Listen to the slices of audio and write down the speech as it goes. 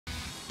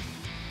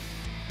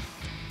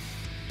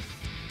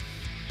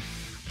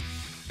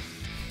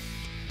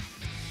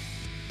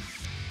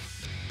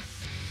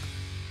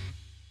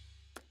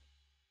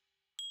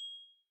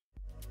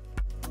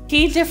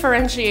Key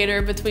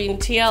differentiator between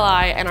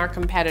TLI and our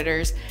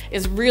competitors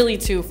is really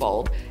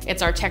twofold.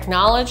 It's our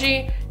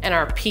technology and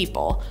our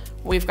people.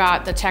 We've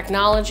got the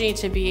technology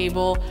to be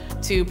able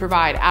to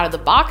provide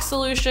out-of-the-box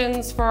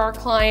solutions for our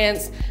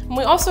clients, and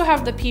we also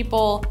have the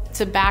people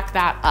to back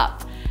that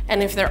up.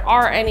 And if there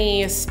are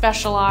any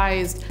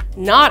specialized,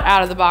 not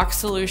out-of-the-box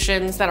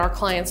solutions that our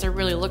clients are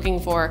really looking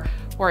for,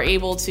 we're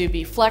able to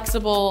be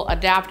flexible,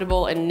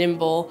 adaptable, and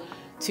nimble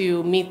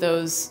to meet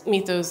those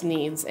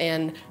needs.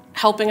 And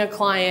helping a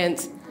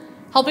client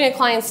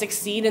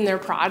succeed in their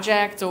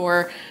project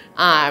or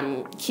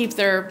keep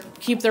their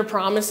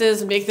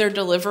promises, make their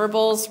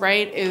deliverables,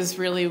 right, is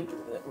really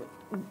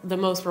the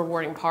most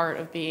rewarding part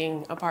of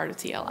being a part of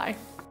TLI.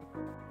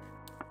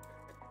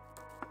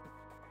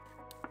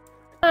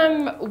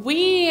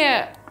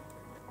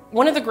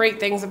 One of the great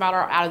things about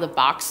our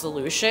out-of-the-box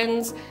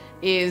solutions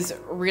is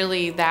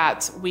really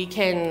that we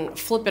can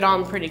flip it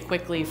on pretty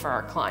quickly for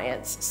our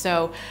clients.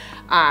 So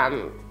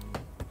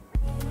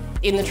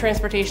in the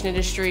transportation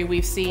industry,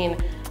 we've seen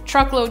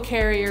truckload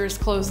carriers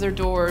close their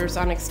doors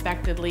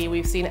unexpectedly.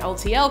 We've seen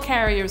LTL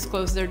carriers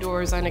close their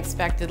doors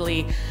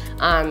unexpectedly.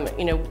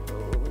 You know,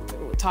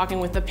 talking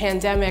with the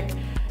pandemic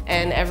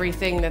and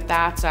everything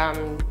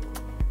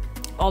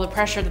all the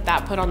pressure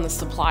that put on the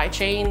supply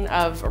chain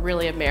of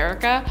really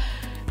America.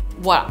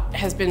 What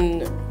has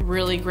been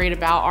really great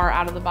about our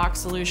out-of-the-box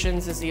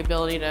solutions is the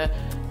ability to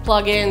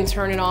plug in,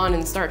 turn it on,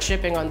 and start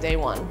shipping on day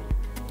one.